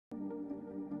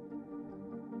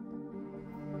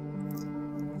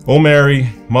O Mary,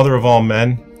 mother of all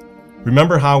men,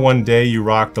 remember how one day you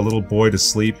rocked a little boy to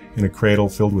sleep in a cradle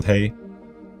filled with hay?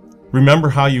 Remember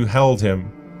how you held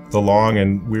him the long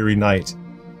and weary night.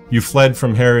 You fled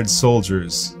from Herod's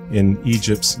soldiers in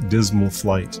Egypt's dismal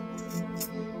flight.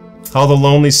 How the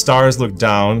lonely stars looked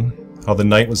down, how the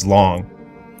night was long,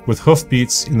 with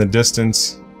hoofbeats in the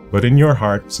distance, but in your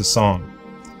heart was a song.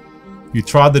 You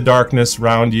trod the darkness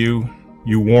round you,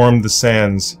 you warmed the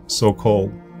sands so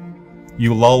cold.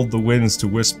 You lulled the winds to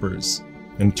whispers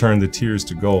and turned the tears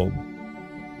to gold.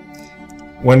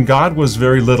 When God was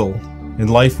very little and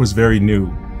life was very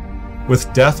new,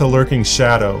 with death a lurking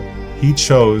shadow, he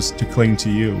chose to cling to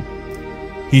you.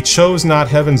 He chose not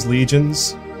heaven's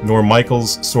legions, nor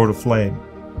Michael's sword of flame.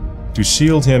 To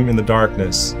shield him in the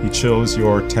darkness, he chose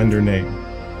your tender name.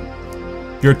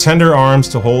 Your tender arms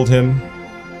to hold him,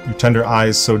 your tender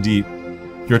eyes so deep,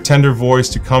 your tender voice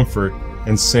to comfort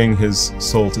and sing his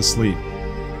soul to sleep.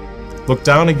 Look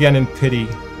down again in pity,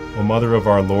 O Mother of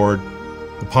our Lord,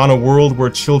 upon a world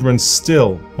where children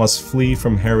still must flee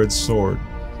from Herod's sword,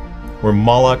 where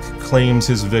Moloch claims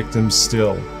his victims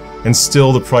still, and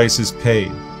still the price is paid,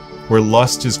 where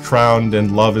lust is crowned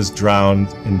and love is drowned,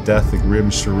 and death a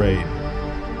grim charade,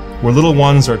 where little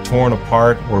ones are torn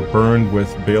apart or burned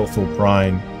with baleful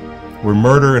brine, where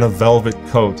murder in a velvet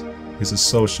coat is a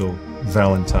social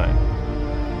valentine.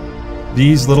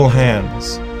 These little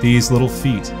hands, these little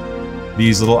feet,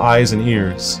 these little eyes and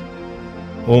ears,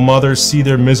 O Mother, see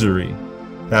their misery,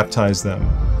 baptize them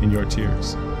in your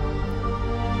tears.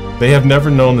 They have never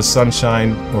known the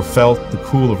sunshine or felt the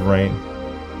cool of rain.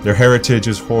 Their heritage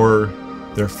is horror,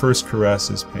 their first caress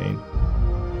is pain.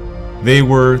 They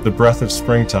were the breath of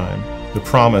springtime, the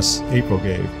promise April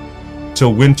gave,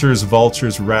 till winter's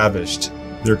vultures ravished,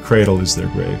 their cradle is their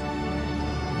grave.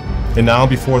 And now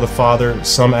before the Father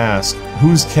some ask,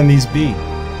 whose can these be?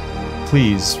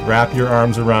 Please wrap your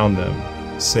arms around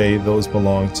them, say those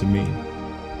belong to me.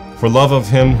 For love of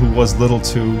him who was little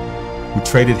too, who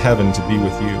traded heaven to be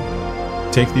with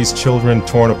you, take these children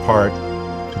torn apart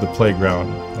to the playground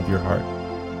of your heart.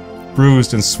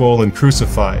 Bruised and swollen,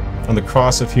 crucified on the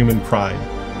cross of human pride,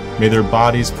 may their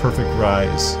bodies perfect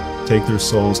rise, take their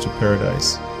souls to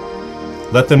paradise.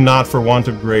 Let them not for want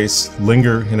of grace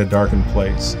linger in a darkened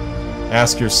place.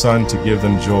 Ask your Son to give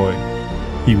them joy.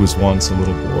 He was once a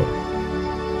little boy.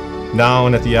 Now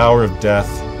and at the hour of death,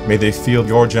 may they feel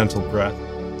your gentle breath.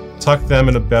 Tuck them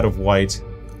in a bed of white,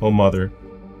 O Mother,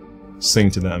 sing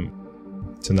to them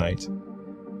tonight.